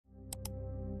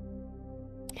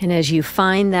And as you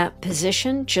find that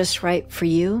position just right for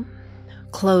you,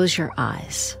 close your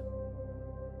eyes.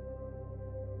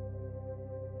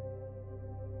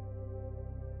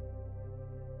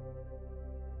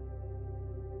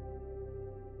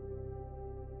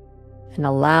 And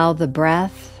allow the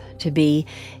breath to be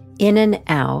in and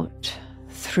out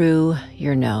through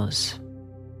your nose.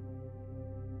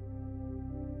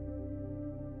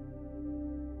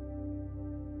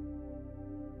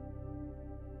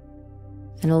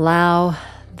 And allow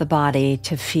the body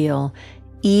to feel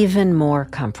even more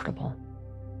comfortable.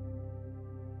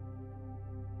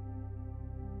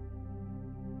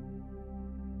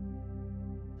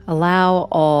 Allow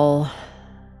all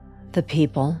the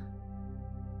people,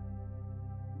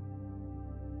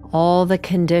 all the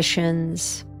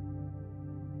conditions,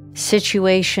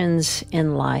 situations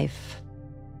in life,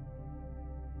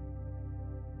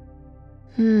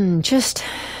 just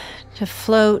to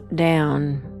float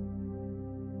down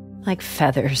like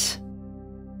feathers.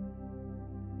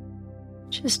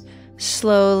 Just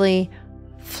slowly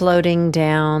floating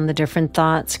down, the different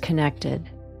thoughts connected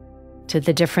to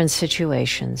the different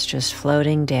situations, just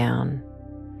floating down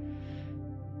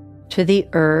to the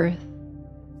earth,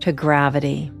 to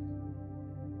gravity,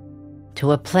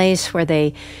 to a place where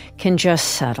they can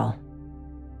just settle.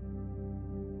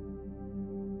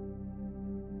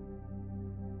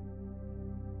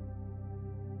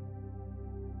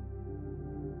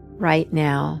 Right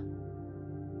now,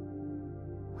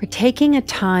 we're taking a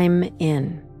time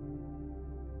in.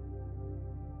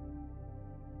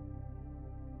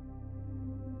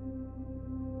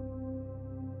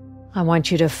 I want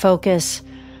you to focus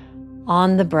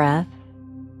on the breath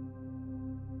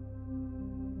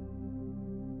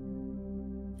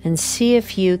and see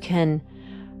if you can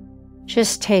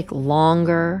just take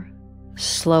longer,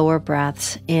 slower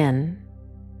breaths in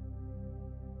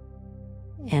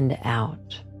and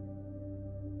out.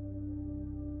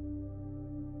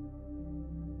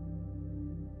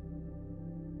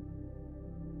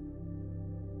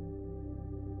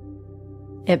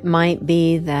 It might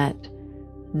be that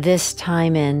this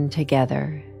time in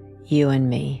together, you and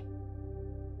me,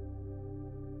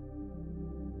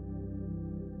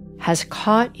 has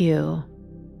caught you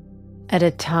at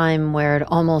a time where it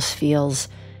almost feels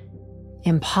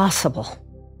impossible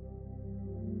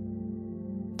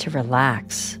to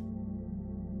relax,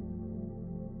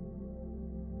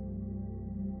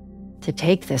 to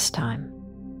take this time.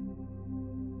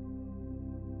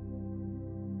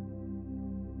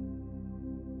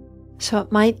 So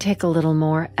it might take a little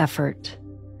more effort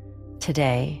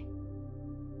today.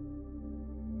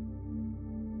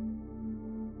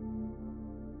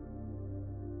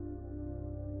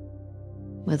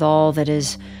 With all that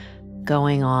is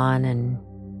going on and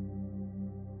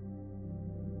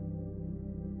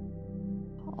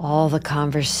all the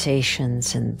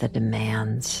conversations and the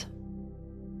demands,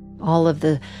 all of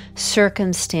the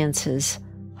circumstances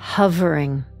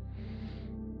hovering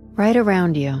right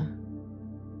around you.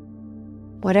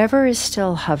 Whatever is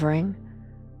still hovering,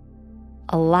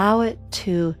 allow it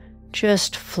to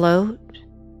just float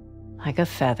like a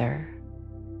feather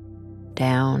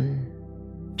down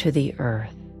to the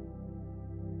earth.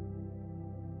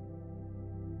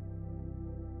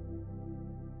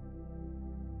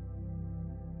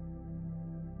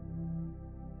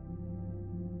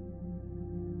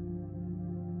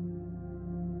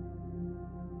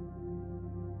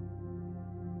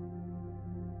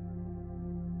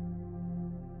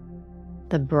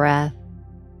 The breath,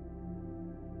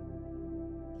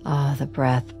 the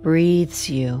breath breathes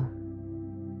you.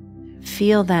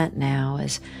 Feel that now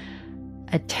as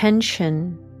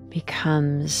attention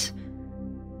becomes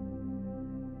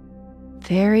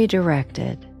very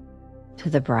directed to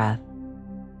the breath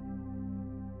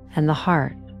and the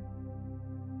heart.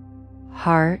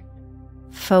 Heart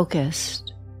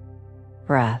focused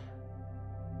breath.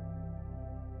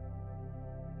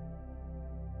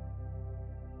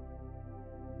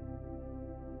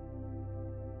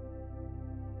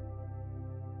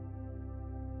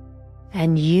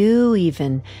 And you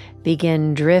even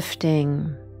begin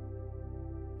drifting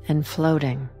and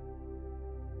floating.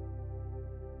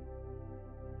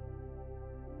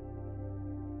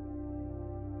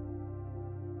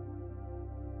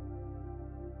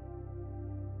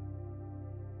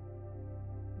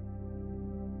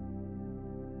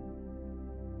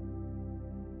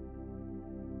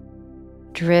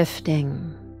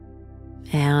 Drifting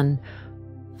and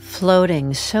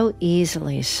floating so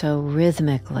easily, so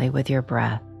rhythmically with your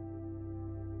breath.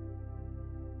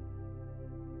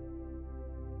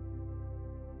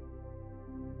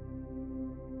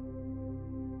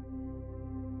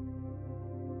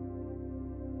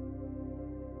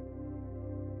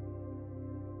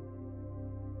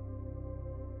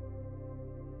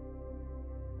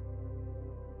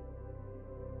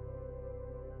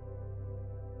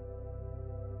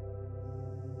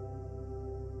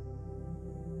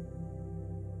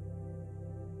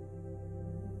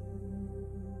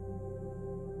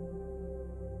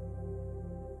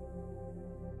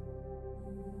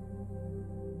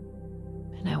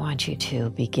 want you to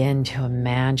begin to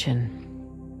imagine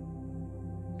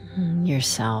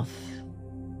yourself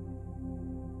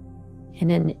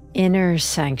in an inner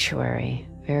sanctuary,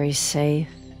 very safe,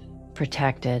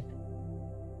 protected,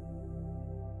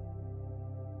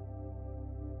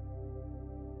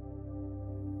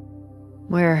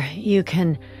 where you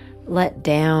can let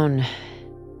down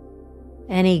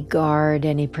any guard,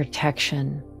 any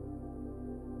protection.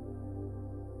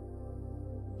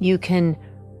 You can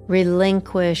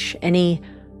relinquish any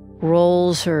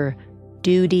roles or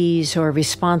duties or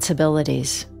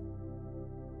responsibilities.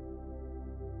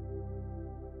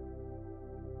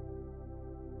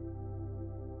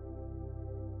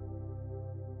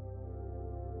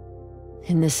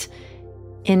 In this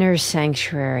inner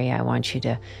sanctuary, I want you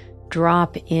to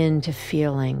drop into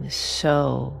feeling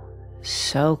so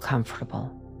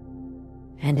comfortable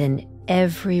and in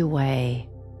every way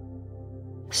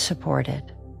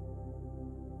supported.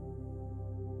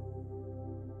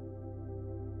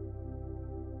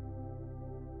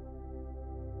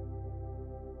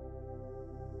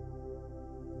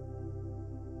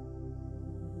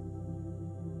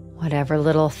 Whatever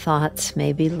little thoughts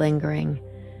may be lingering,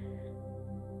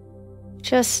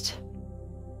 just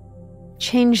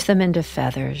change them into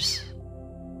feathers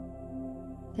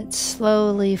that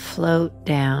slowly float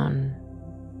down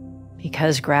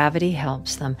because gravity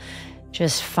helps them,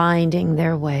 just finding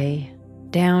their way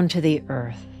down to the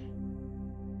earth.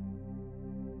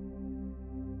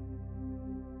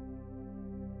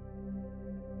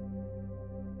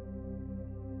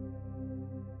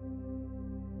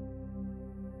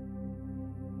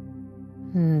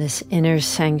 And this inner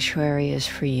sanctuary is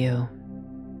for you.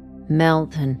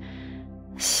 Melt and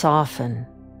soften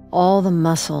all the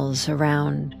muscles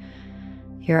around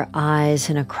your eyes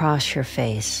and across your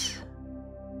face.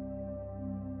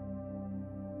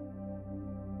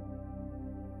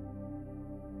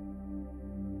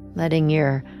 Letting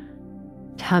your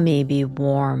tummy be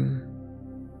warm,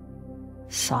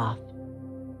 soft.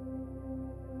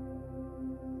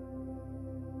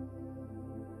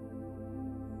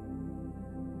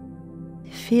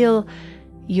 Feel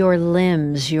your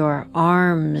limbs, your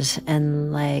arms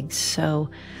and legs so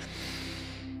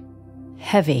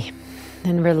heavy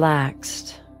and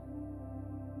relaxed.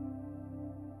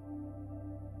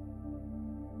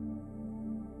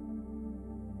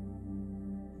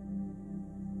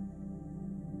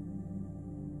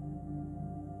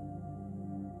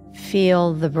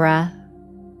 Feel the breath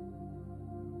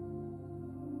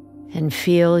and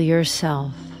feel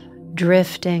yourself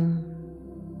drifting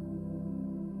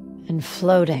and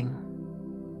floating.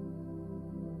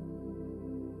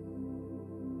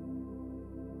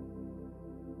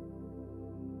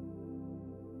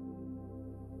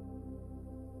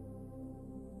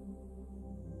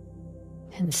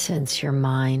 And since your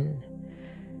mind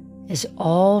is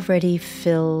already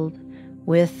filled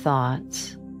with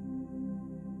thoughts,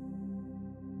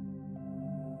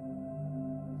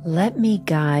 let me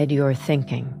guide your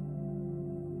thinking.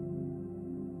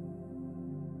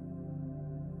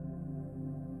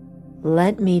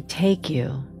 Let me take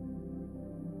you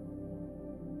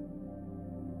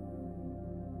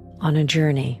on a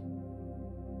journey.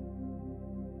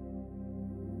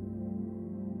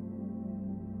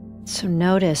 So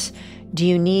notice, do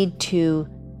you need to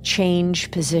change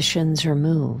positions or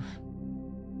move?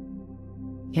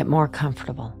 Get more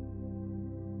comfortable.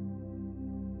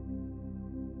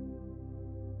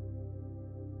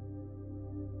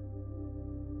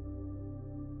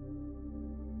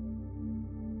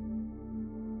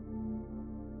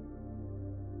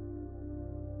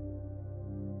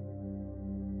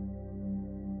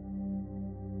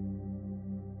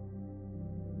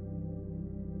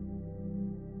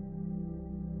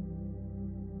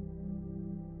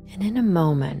 And in a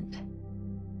moment,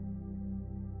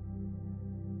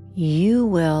 you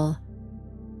will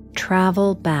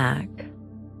travel back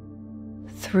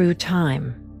through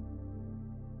time.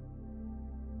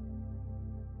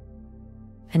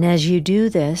 And as you do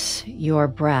this, your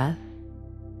breath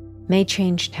may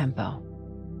change tempo.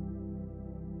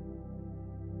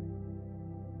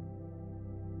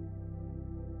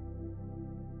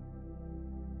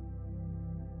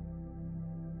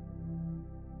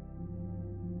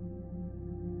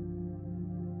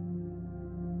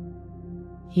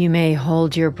 You may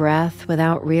hold your breath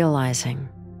without realizing,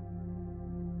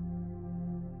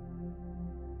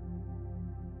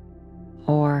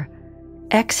 or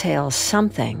exhale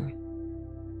something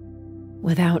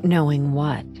without knowing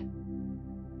what.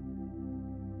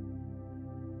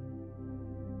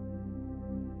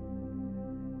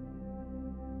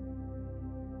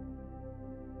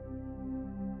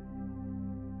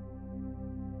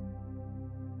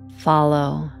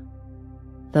 Follow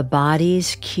the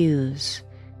body's cues.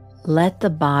 Let the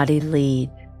body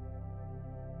lead.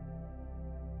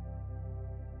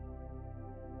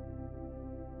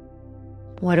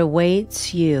 What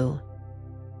awaits you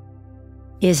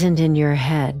isn't in your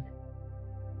head.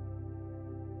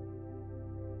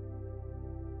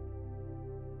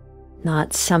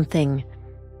 Not something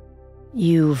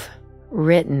you've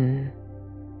written,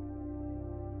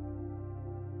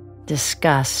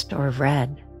 discussed, or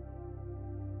read.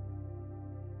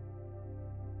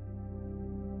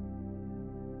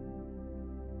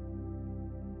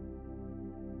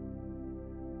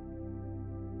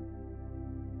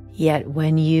 Yet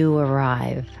when you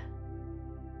arrive,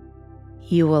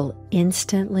 you will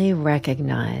instantly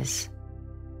recognize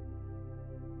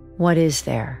what is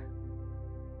there.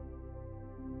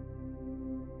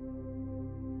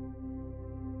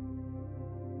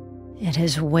 It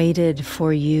has waited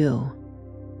for you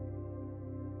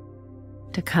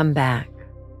to come back.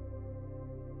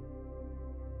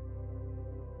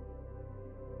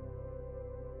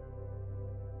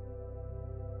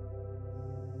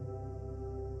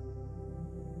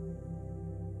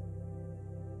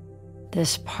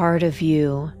 This part of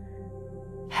you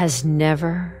has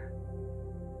never,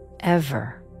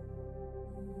 ever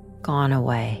gone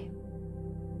away.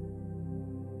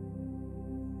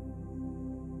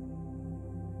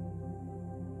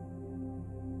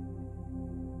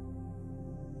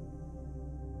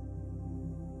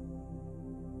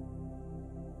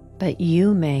 But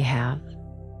you may have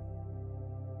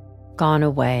gone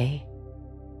away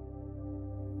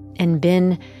and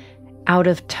been out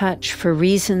of touch for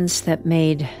reasons that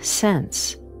made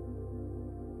sense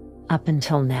up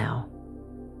until now.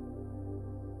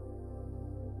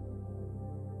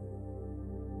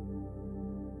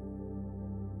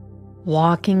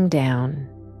 Walking down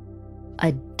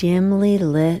a dimly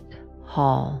lit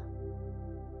hall,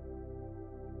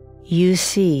 you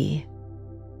see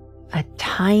a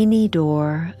tiny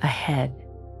door ahead.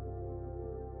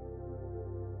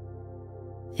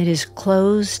 It is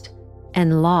closed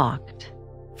and locked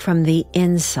from the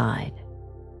inside.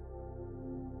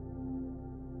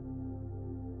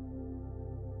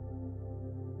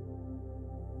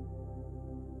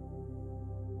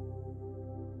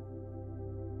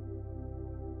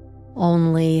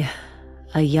 Only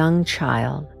a young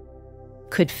child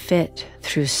could fit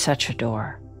through such a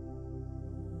door.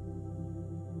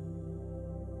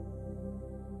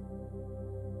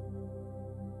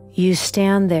 You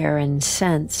stand there and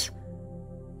sense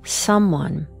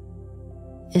someone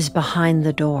is behind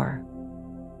the door.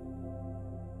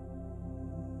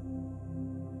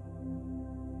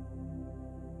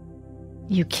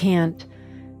 You can't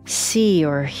see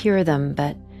or hear them,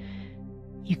 but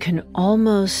you can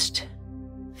almost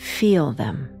feel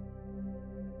them.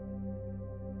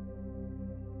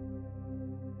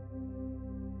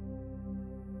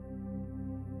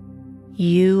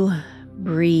 You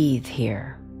breathe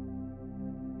here.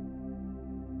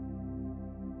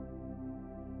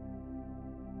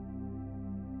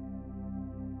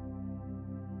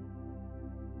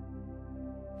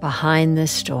 Behind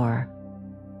this door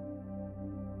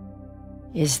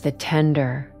is the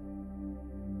tender,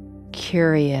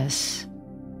 curious,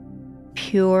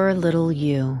 pure little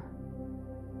you,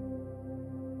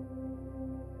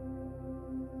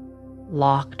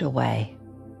 locked away.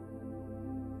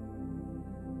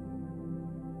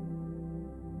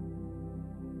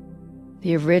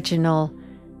 The original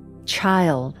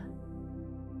child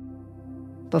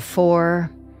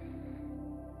before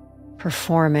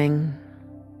performing,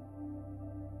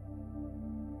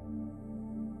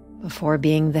 before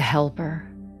being the helper,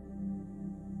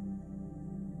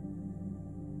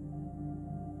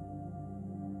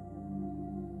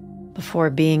 before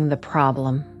being the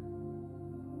problem.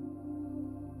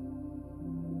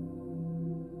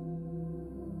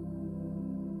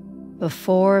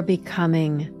 Before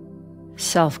becoming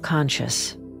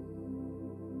self-conscious.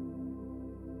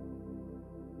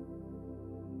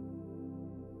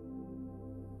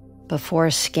 Before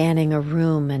scanning a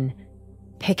room and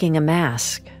picking a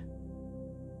mask.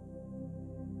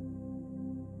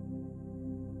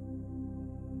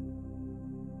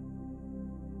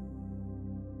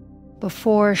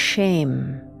 Before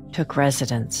shame took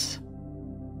residence.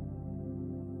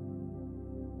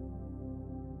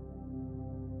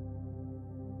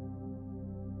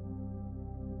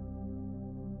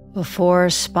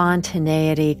 Before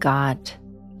spontaneity got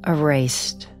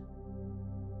erased.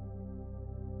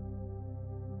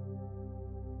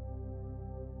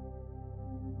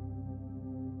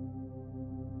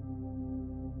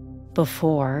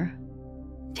 Before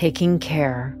taking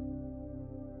care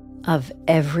of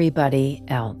everybody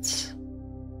else.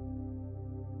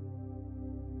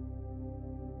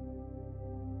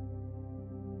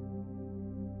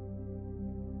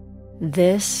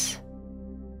 This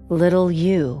little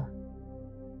you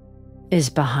is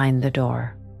behind the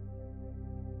door.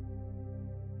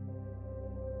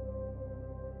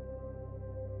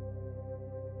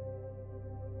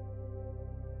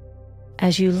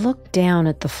 As you look down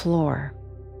at the floor,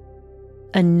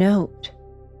 a note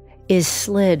is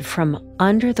slid from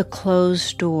under the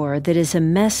closed door that is a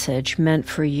message meant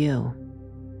for you.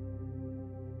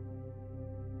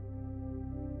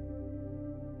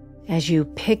 As you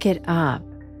pick it up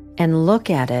and look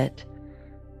at it,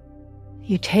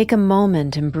 you take a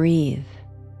moment and breathe.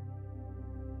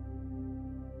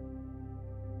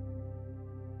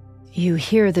 You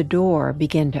hear the door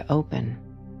begin to open.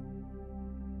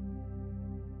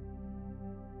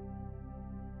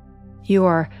 You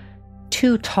are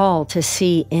too tall to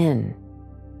see in,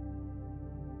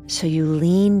 so you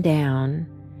lean down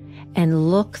and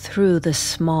look through the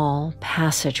small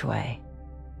passageway.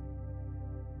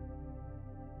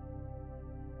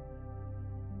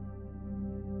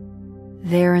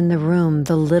 There in the room,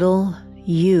 the little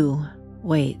you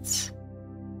waits.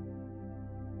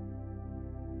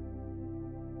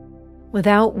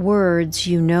 Without words,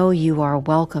 you know you are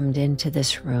welcomed into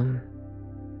this room.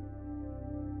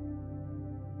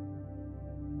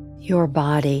 Your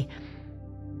body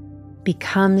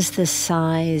becomes the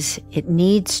size it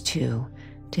needs to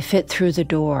fit through the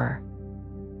door,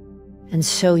 and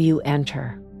so you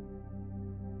enter.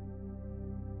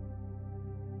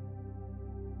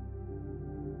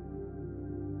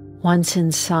 Once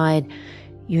inside,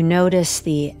 you notice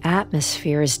the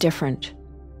atmosphere is different.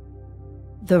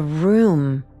 The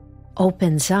room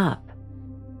opens up,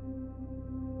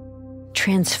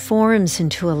 transforms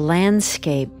into a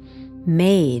landscape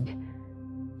made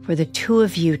for the two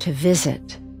of you to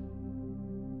visit.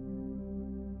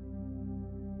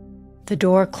 The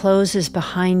door closes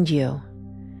behind you,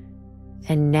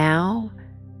 and now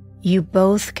you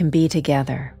both can be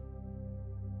together,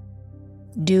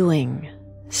 doing,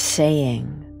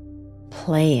 saying,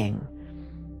 playing,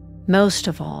 most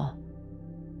of all,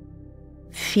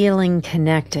 feeling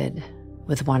connected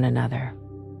with one another.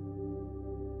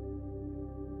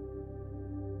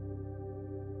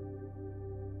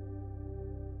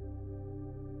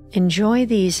 Enjoy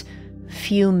these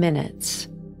few minutes.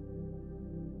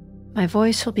 My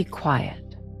voice will be quiet.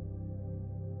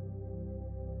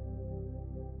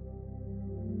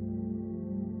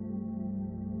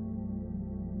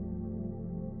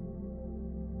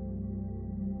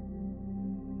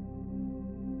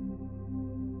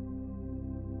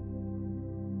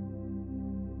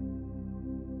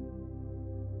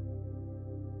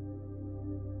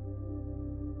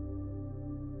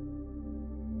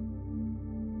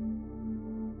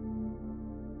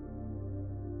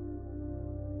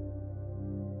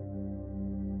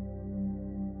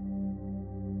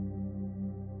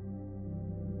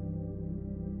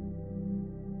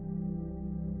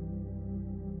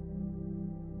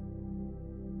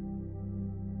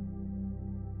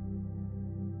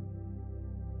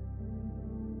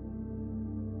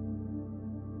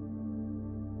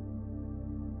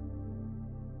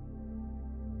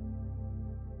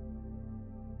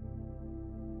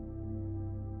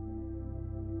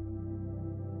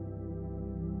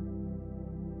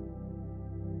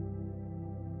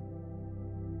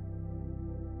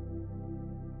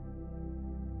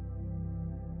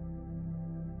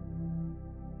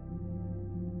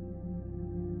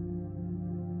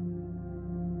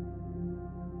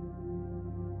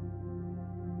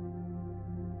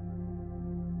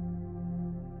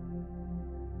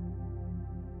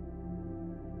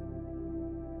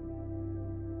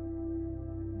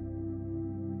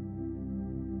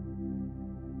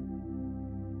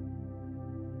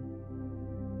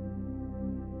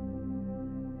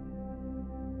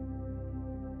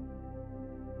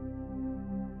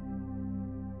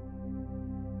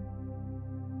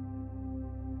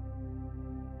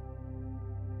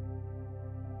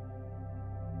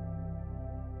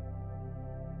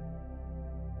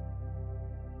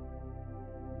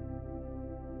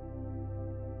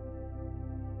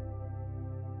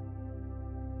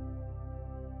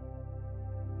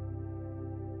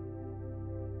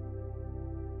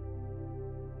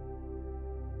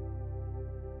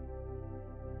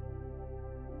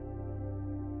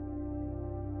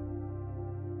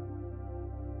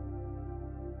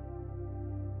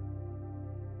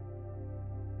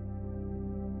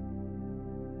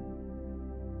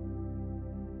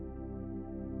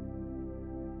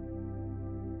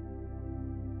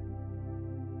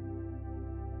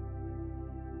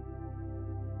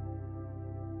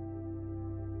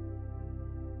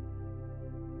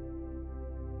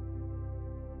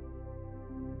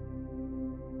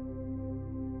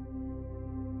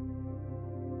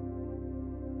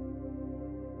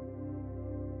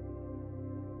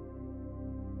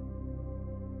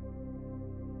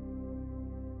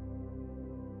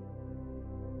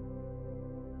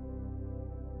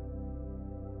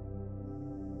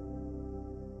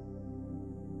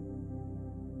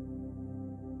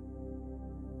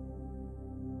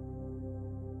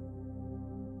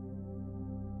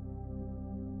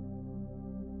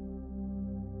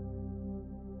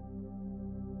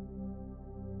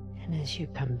 And as you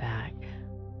come back,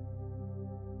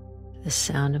 the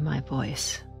sound of my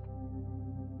voice,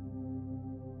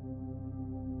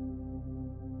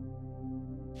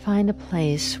 find a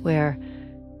place where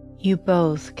you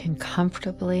both can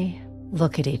comfortably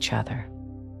look at each other.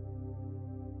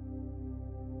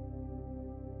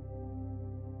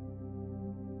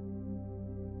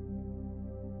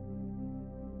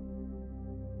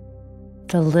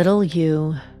 The little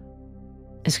you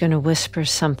is going to whisper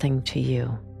something to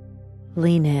you.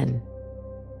 Lean in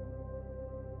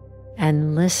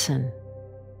and listen.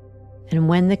 And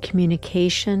when the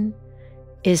communication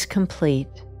is complete,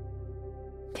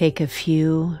 take a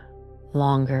few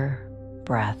longer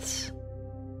breaths.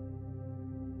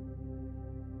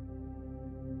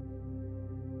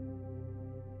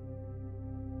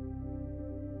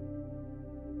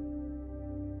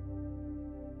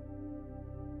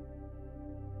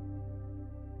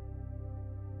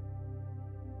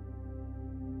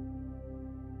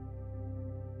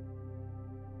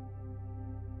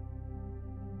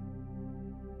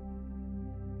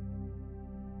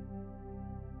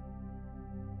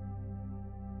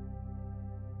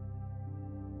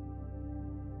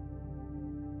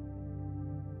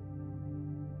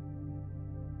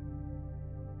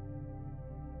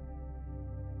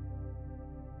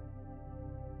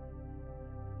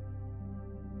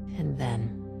 And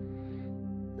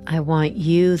then I want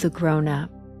you, the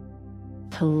grown-up,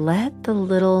 to let the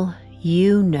little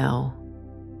you know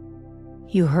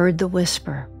you heard the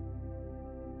whisper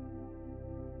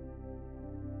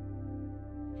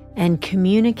and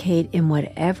communicate in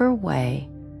whatever way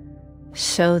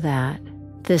so that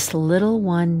this little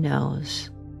one knows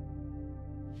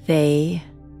they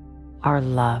are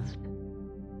loved.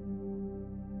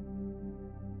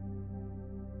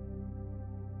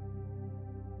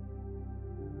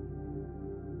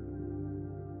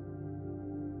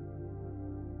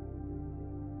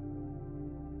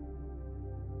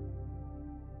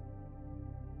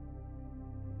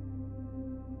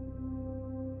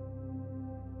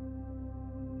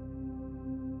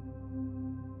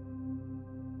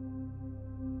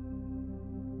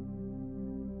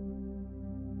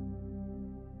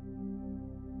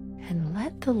 And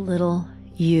let the little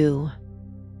you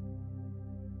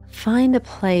find a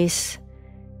place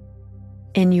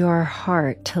in your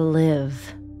heart to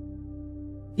live,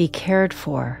 be cared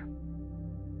for,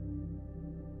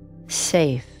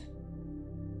 safe,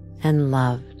 and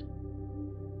loved.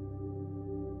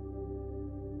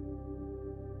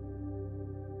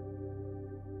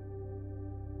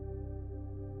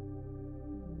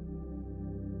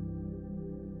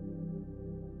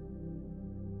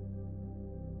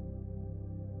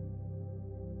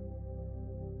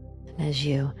 As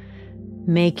you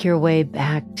make your way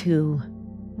back to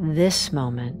this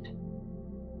moment,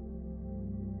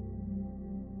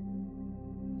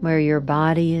 where your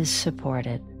body is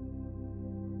supported,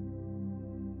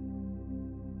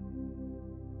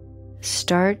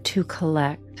 start to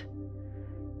collect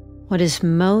what is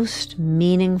most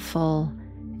meaningful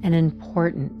and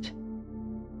important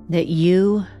that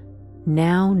you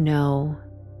now know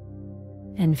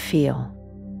and feel.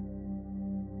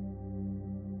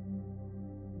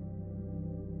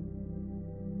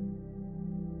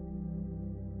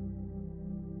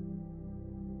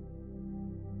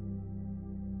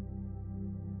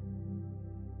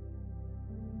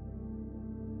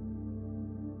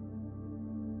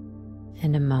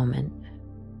 In a moment,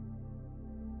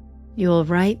 you will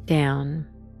write down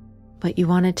what you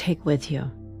want to take with you.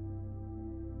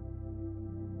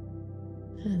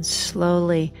 And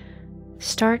slowly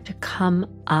start to come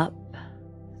up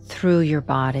through your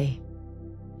body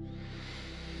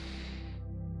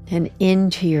and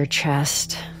into your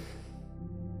chest,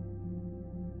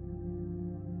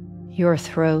 your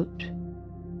throat,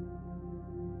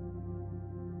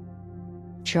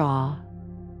 jaw,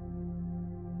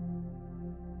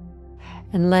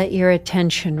 and let your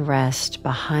attention rest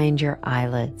behind your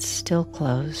eyelids, still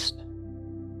closed.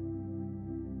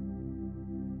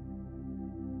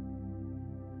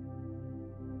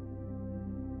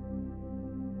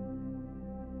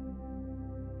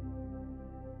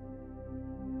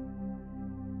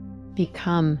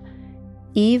 Become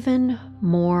even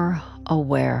more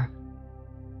aware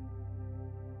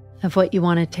of what you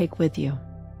want to take with you.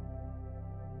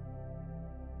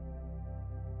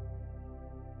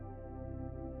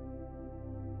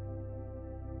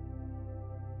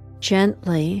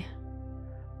 Gently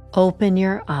open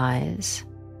your eyes,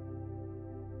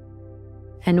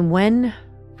 and when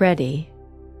ready,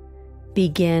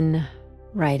 begin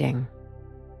writing.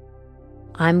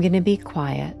 I'm going to be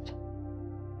quiet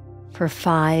for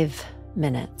 5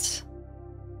 minutes.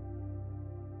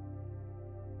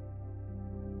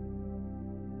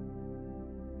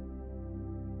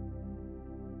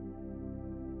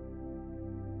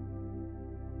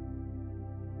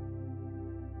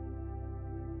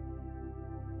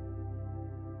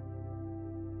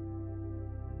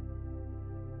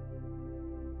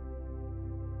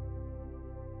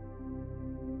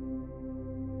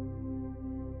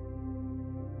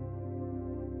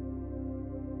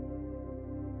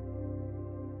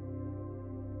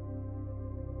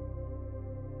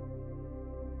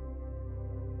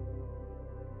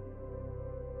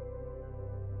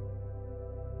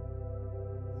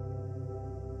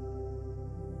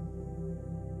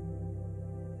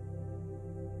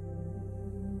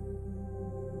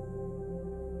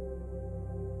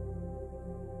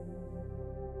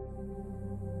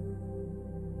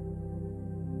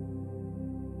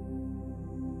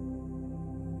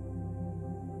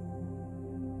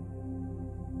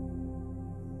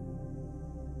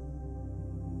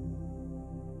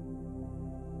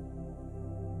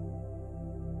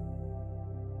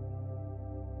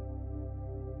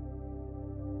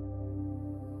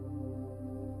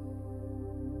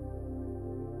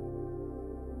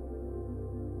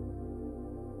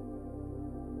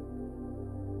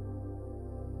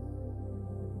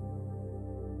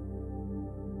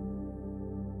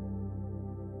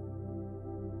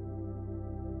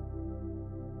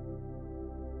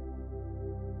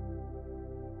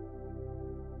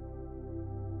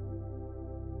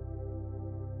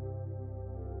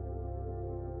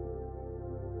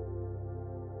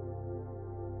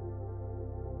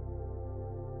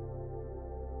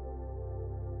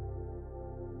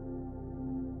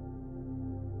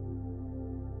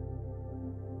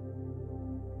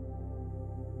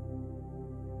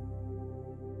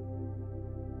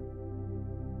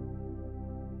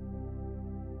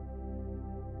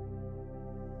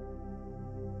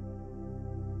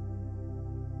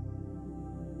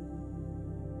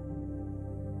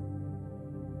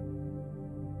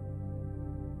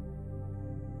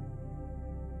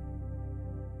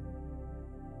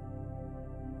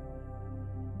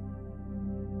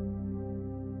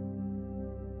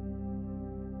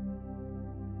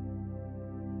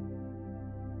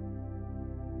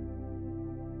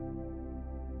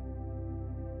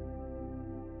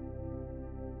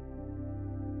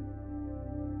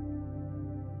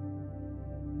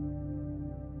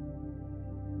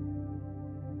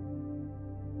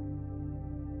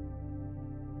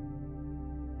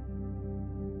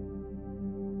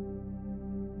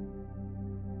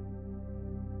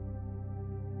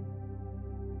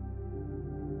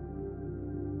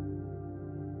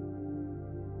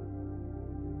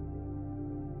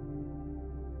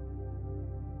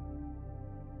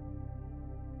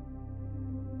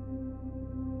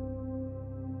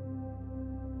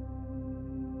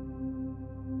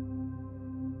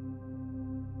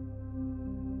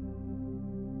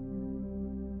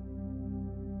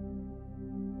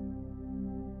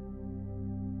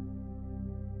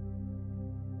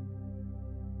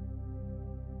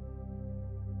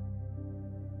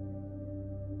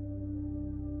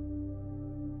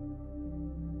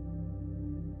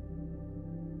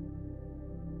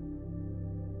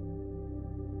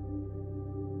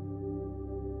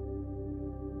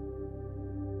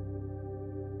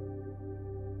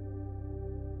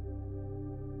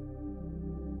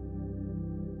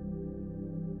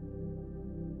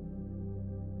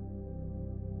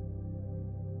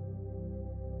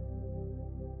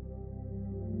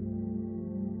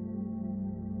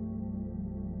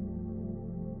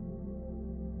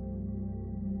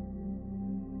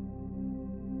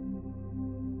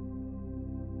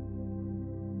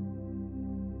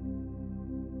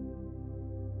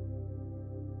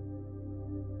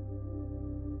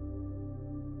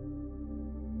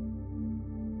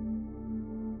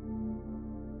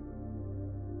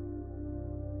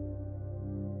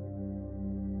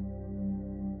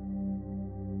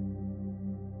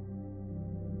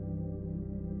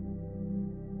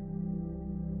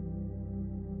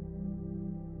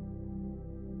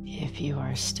 If you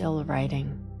are still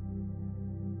writing,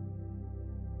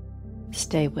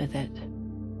 stay with it.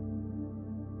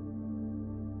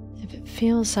 If it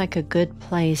feels like a good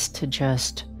place to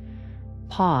just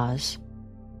pause,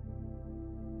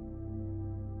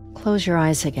 close your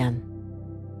eyes again.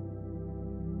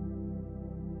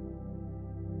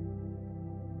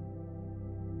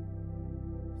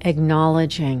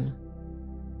 Acknowledging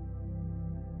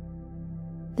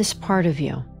this part of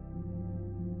you.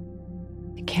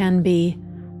 It can be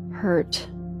hurt,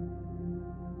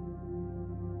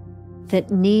 that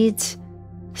needs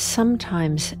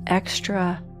sometimes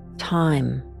extra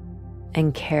time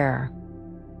and care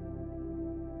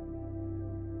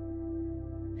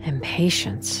and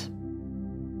patience.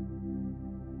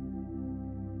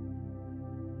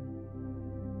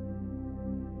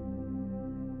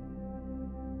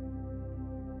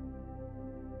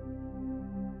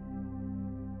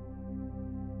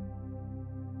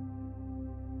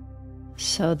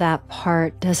 So that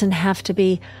part doesn't have to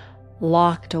be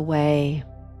locked away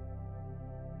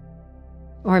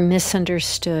or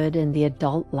misunderstood in the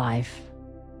adult life,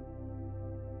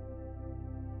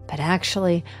 but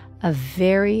actually a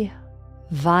very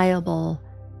viable,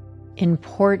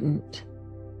 important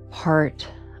part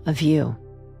of you.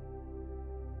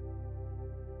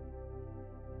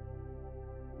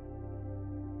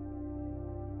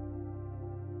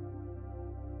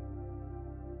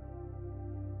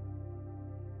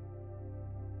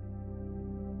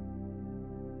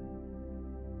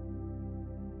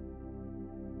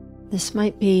 This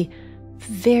might be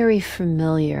very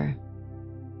familiar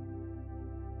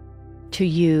to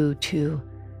you to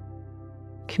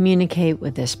communicate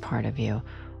with this part of you,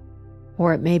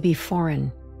 or it may be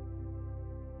foreign.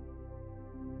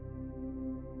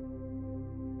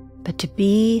 But to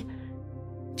be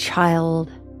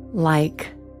childlike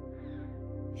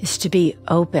is to be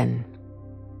open,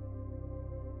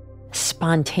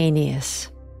 spontaneous,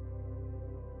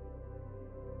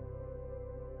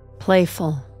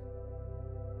 playful,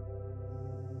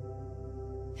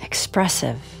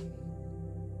 expressive.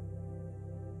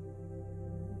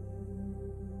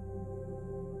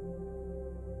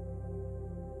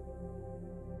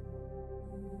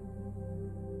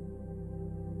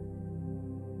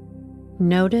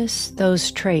 Notice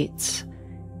those traits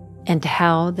and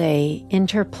how they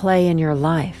interplay in your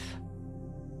life.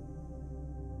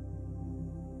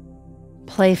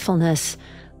 Playfulness,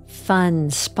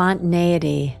 fun,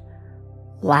 spontaneity,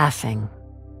 laughing.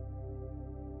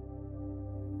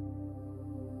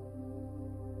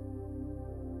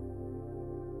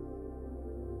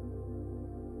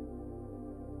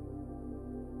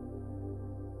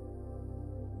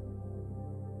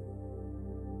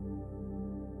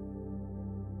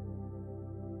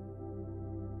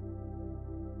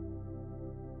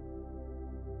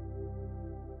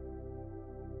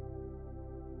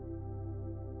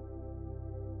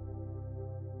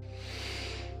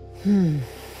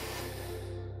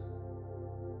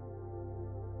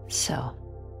 So,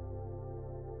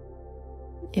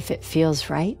 if it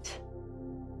feels right,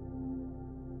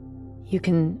 you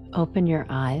can open your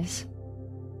eyes.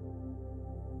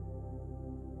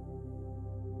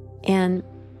 And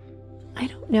I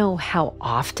don't know how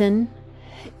often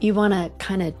you want to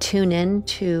kind of tune in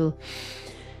to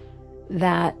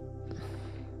that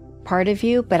part of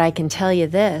you, but I can tell you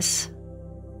this.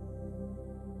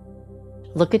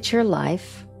 Look at your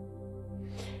life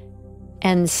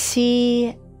and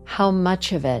see how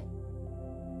much of it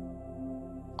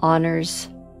honors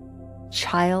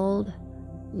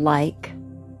childlike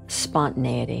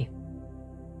spontaneity.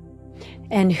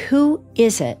 And who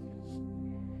is it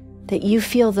that you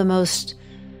feel the most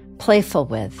playful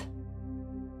with?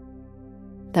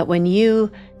 That when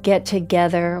you get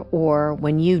together or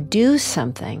when you do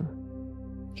something,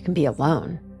 you can be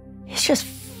alone. It's just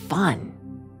fun.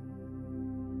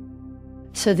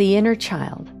 So the inner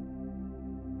child,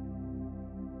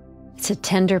 it's a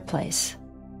tender place.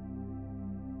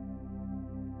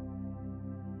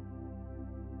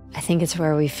 I think it's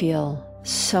where we feel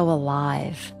so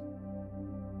alive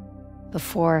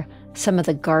before some of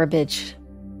the garbage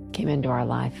came into our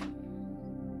life.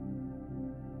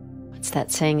 What's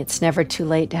that saying? It's never too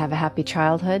late to have a happy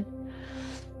childhood.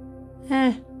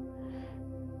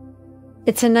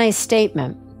 It's a nice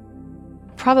statement.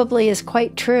 Probably is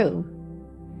quite true.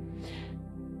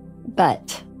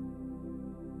 But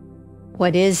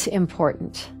what is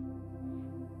important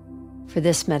for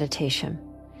this meditation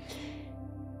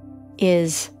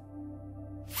is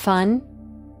fun,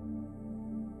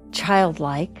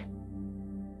 childlike,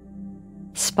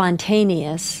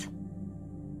 spontaneous,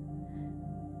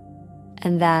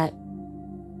 and that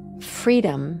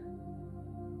freedom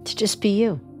to Just be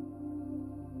you.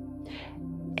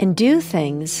 And do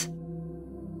things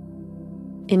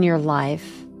in your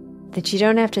life that you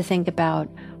don't have to think about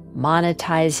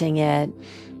monetizing it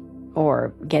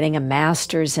or getting a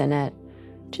master's in it.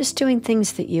 Just doing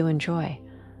things that you enjoy.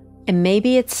 And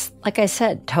maybe it's, like I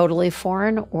said, totally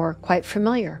foreign or quite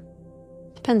familiar.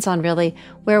 Depends on really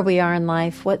where we are in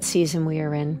life, what season we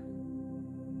are in.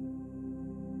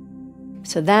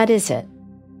 So that is it.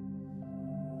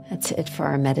 That's it for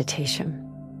our meditation.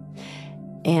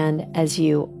 And as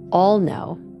you all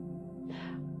know,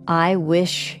 I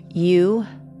wish you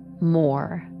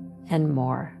more and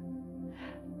more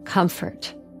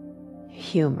comfort,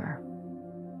 humor,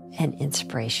 and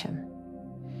inspiration.